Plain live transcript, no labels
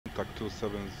contact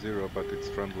 270, but it's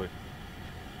friendly.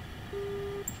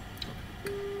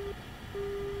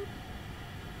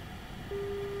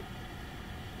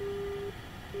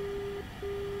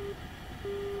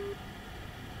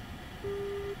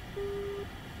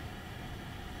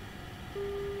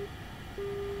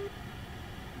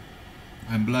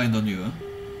 I'm blind on you, huh?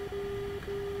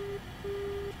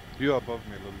 You're above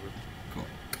me a little bit. Cool.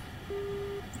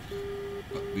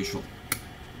 Visual.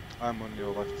 I'm on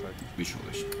your left side. Visual.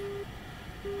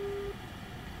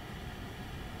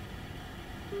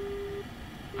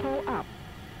 Pull up.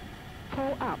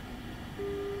 Pull up.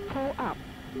 Pull up.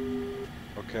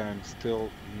 Okay, I'm still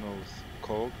nose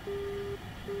cold.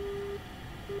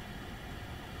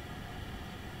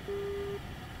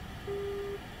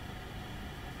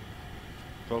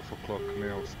 $12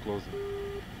 nails closing.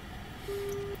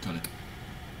 Got it.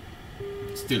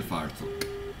 Still fired though.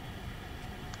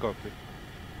 Copy.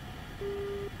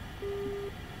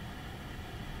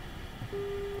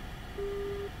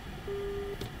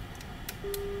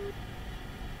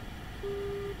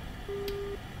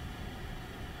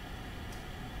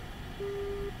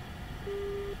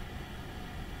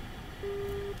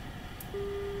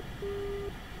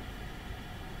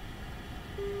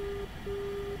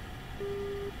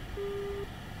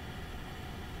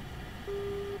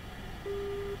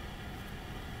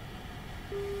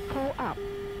 Pull up.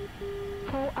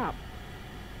 Pull up.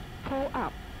 Pull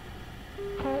up.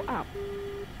 Pull up.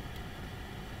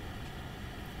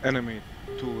 Enemy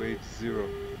 280.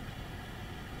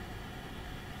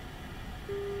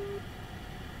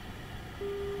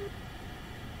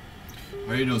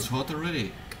 Are you nose hot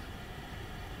already?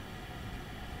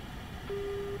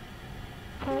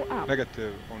 Pull up.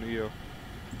 Negative on EO.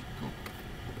 Cool.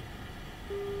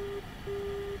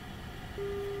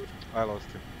 I lost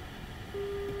him.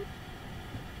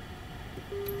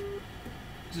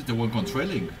 Is it the one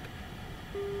controlling?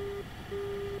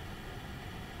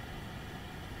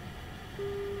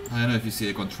 I don't know if you see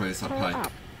the controls up Pull high.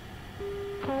 up.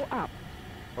 Pull up.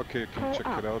 Okay, you can Pull check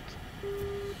up. it out.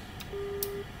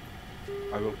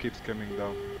 I will keep scamming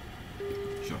down.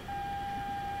 Sure.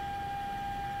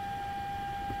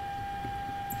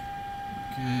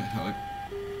 Okay,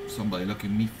 somebody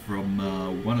looking me from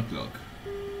 1 o'clock.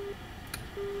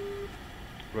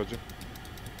 Roger.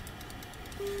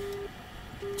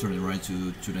 Turning right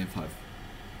to 295.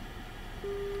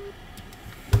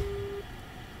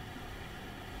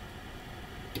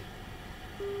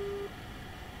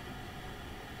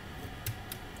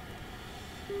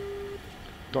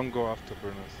 Don't go after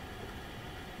burners.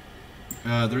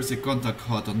 There is a contact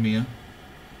hot on me.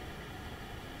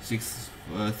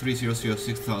 300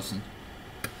 6000.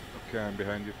 Okay, I'm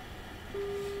behind you.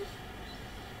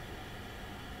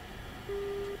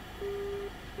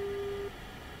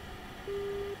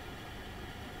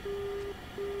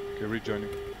 Okay, rejoining.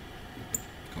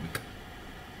 Copy.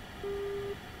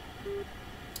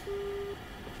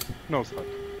 Nose hot.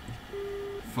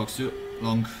 Fox 2,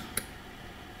 long.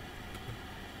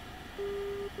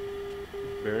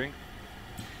 Bearing.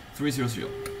 300.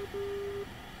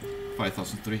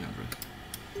 5300.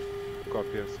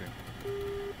 Copy, I see.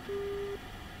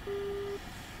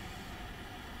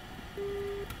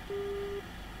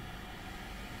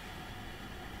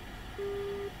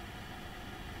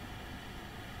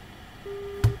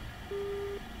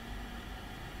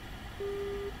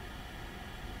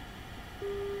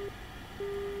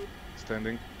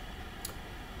 Standing.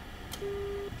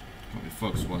 Copy,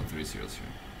 Fox 1300.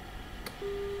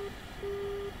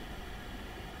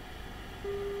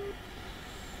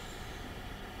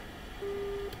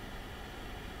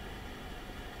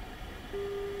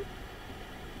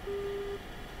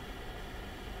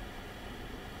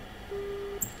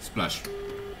 Splash.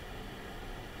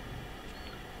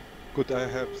 Good, I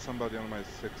have somebody on my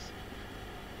 6.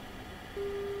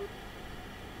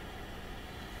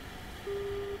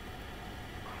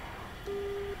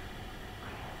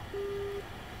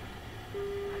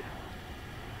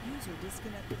 User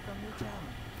disconnected from your channel.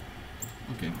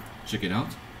 Okay, check it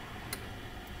out.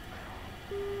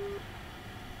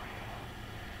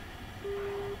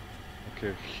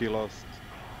 Okay, he lost.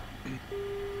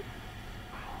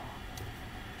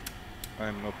 I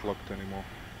am not locked anymore.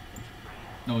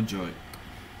 No joy.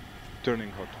 Turning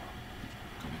hot.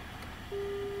 Copy.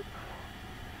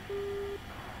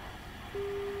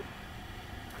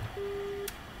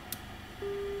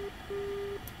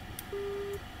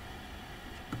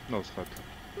 Nose hot.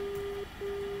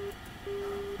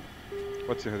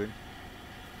 What's your heading?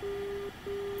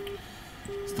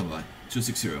 Standby.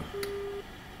 260.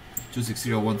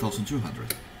 260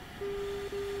 1200.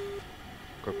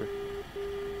 Copy.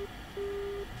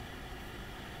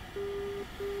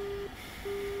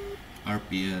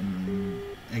 RPM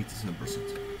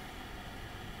 87%.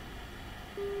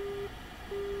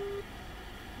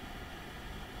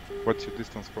 What's your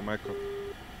distance from Echo?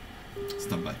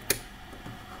 Stand by.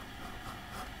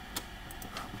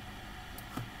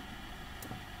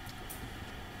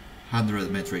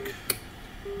 Hundred metric.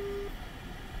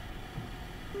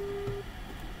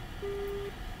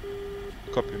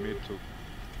 Copy me too.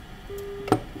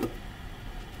 Are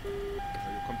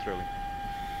you contrailing?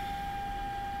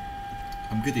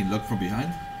 I'm getting luck from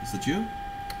behind. Is that you?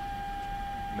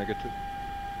 Negative.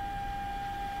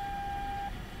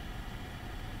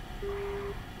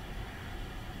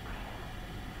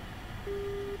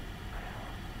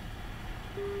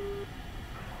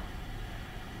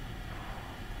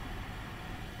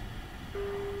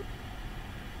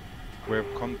 We have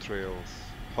contrails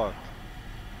hot.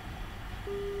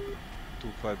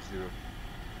 250.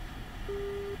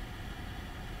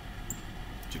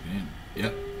 Checking in.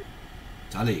 Yep.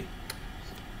 Tally.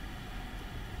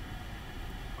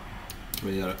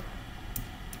 Radar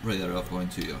off going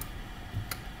to you.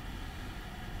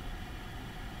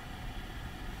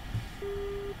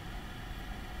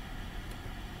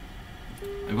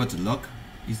 I got a lock.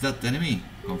 Is that enemy?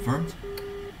 Confirmed?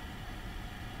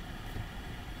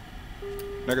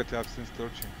 Negative, I've seen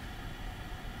searching.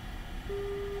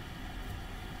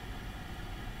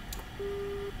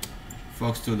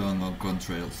 Fox 2 long on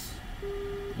contrails.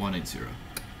 180.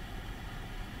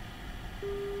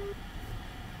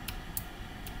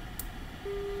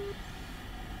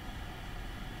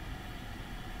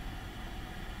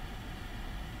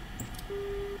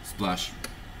 Splash.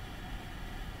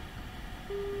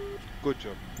 Good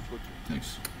job, good job.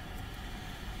 Thanks.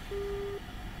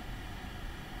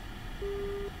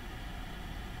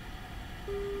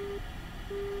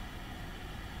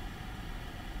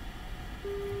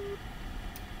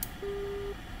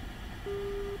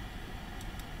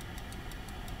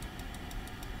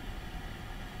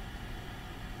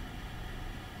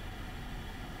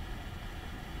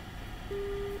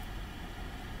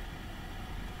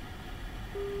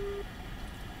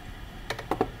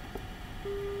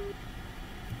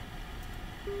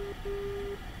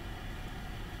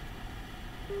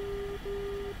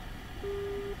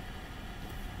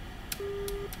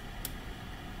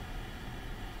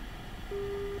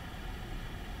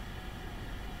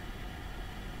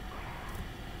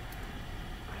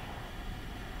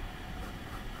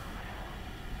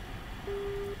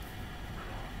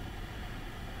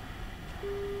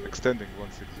 Extending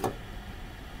 160.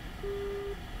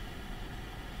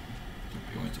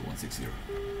 Going to 160.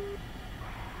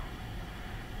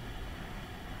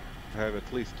 I have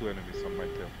at least 2 enemies on my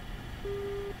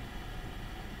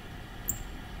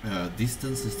tail.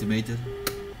 Distance estimated.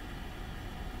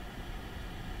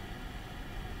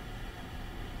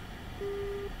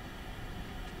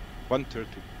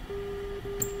 130.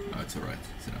 Oh, it's alright.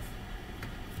 It's enough.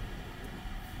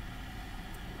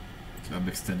 So I'm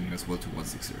extending as well to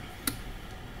 160.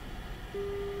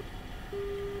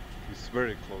 It's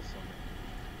very close on me.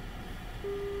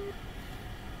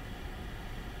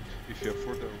 If you're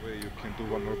further away, you can do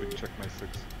one orbit check my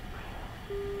 6.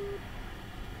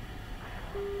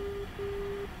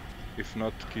 If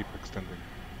not, keep extending.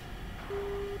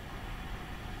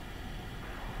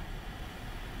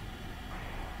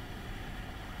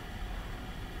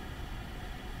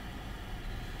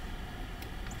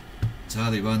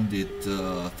 Taliban did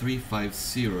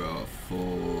 350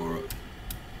 for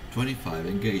 25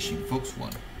 engaging Fox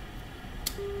 1.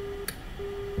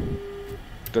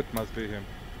 That must be him.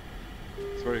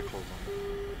 It's very close on me.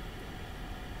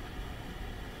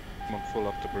 I'm on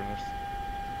full afterburners.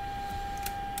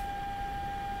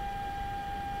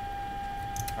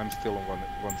 I'm still on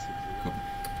 160. Copy.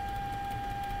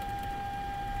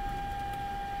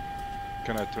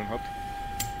 Can I turn hot?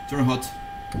 Turn hot.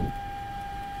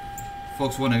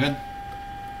 Fox 1 again.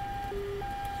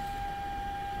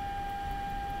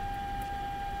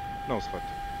 Nose hot.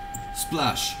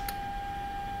 Splash.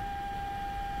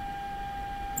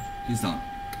 He's done.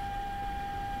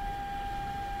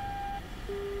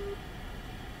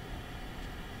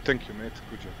 Thank you, mate.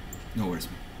 Good job. No worries,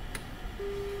 man.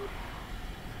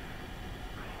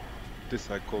 This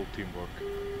I call teamwork.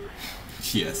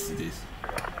 Yes, it is.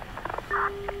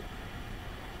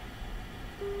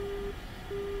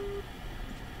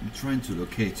 I'm trying to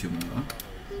locate you, Mava.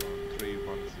 It's on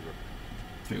 310.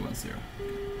 310.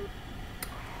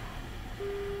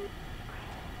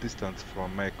 Distance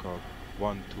from Mecca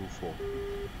 124.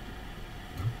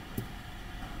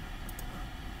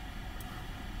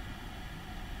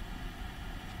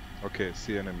 Okay,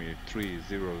 see enemy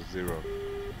 300.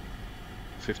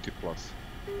 50 plus.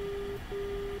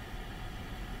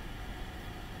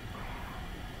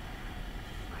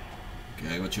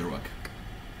 Okay, I got your back.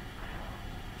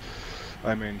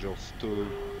 I'm Angels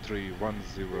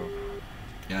 2310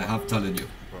 Yeah, I have told you.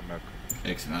 from Echo.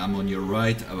 Excellent. I'm on your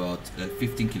right, about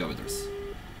 15 kilometers.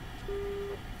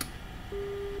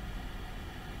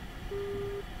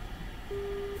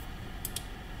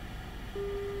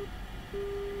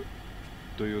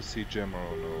 Do you see Gemma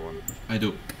or no one? I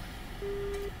do.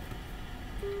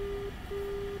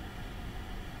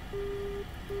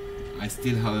 I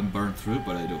still haven't burned through,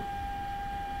 but I do.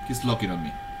 He's locking on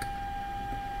me.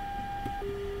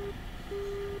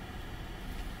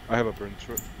 I have a burn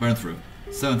through. Burn through.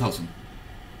 7,000.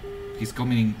 He's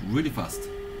coming in really fast.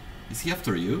 Is he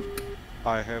after you?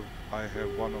 I have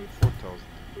one on 4000.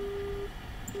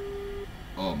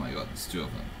 Oh my god, it's two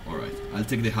of them. Alright, I'll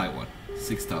take the high one.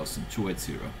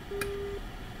 6,280.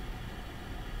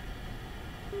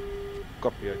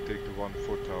 Copy, I take the one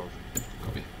 4000.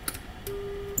 Copy.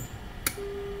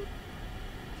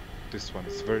 This one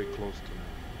is very close to me.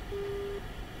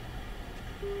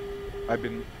 I've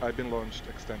been launched,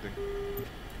 extending.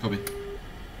 Copy.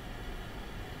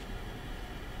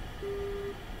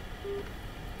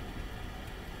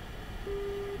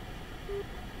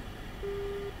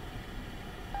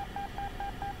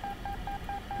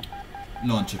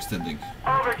 Launch extending.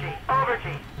 Overgy,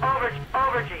 overgy, overgy,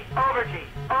 overgy, overgy,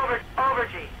 overgy,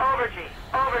 overgy, overgy,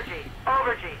 overgy,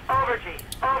 overgy, overgy,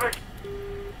 overgy.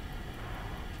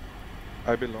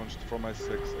 I've been launched from my 6,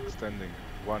 extending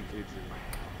 180.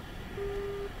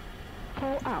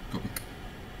 Pull up. Copy.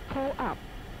 Pull up.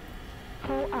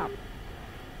 Pull up.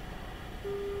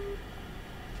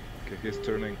 Okay, he's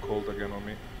turning cold again on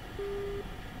me.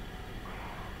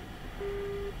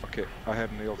 Okay, I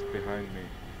have nails behind me.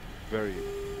 Very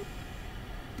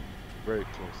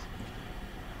close.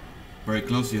 Very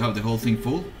close, you have the whole thing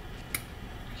full.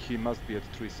 He must be at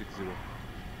 360.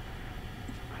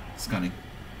 Scanning.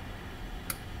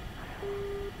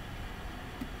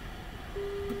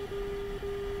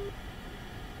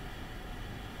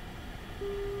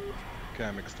 Okay,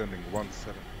 I'm extending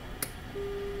 17.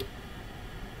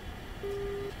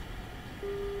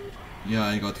 Yeah,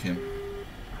 I got him.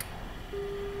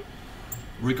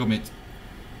 Recommit.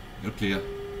 You're clear.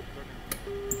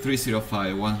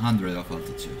 305, 100 of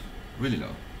altitude. Really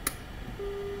low.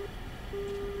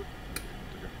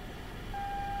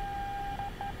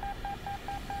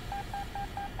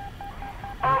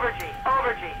 Overgy,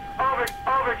 overgy, overgy,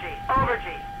 overgy,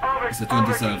 overgy. It's a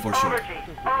 27 for sure. Overgy,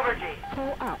 overgy.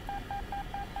 Pull up.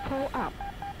 Pull up.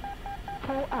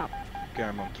 Pull up. Okay,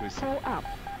 I'm on 360. Pull up.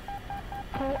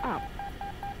 Pull up.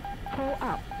 Pull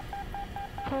up.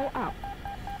 Pull up.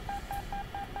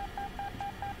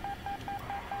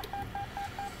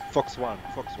 Fox 1,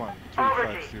 350.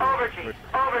 Overgy, overgy,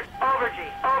 overgy, overgy,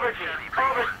 overgy,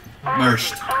 overgy.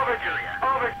 Merged. Overgy,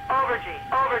 overgy, overgy,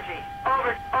 overgy,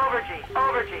 overgy,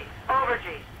 overgy,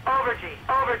 overgy,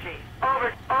 overgy,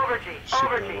 overgy, overgy, Shit, I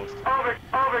overgy, lost it.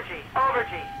 overgy,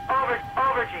 overgy,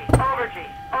 overgy, overgy,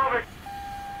 overgy.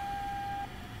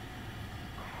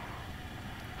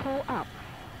 Pull up.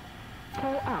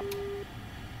 Pull up.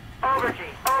 Overgy,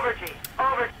 overgy,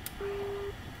 overgy.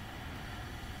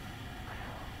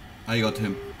 I got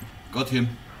him. Got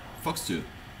him. Fox 2.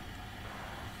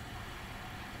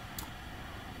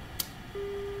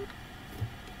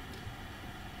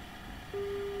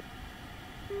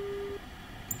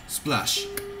 Splash.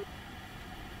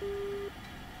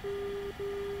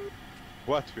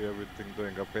 What we everything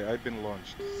doing? Okay, I've been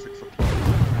launched 6 o'clock.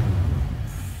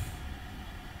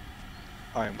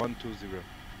 I am 120.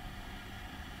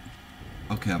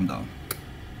 Okay, I'm down.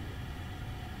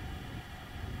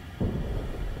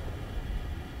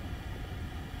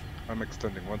 I'm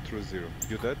extending 130.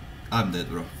 You dead? I'm dead,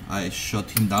 bro. I shot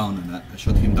him down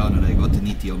and I got an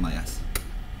ET on my ass.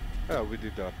 Yeah, we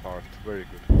did that part. Very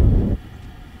good.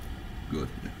 Good.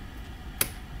 Yeah.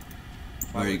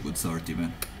 Very good sortie,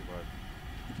 man. Survived.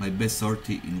 My best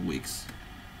sortie in weeks.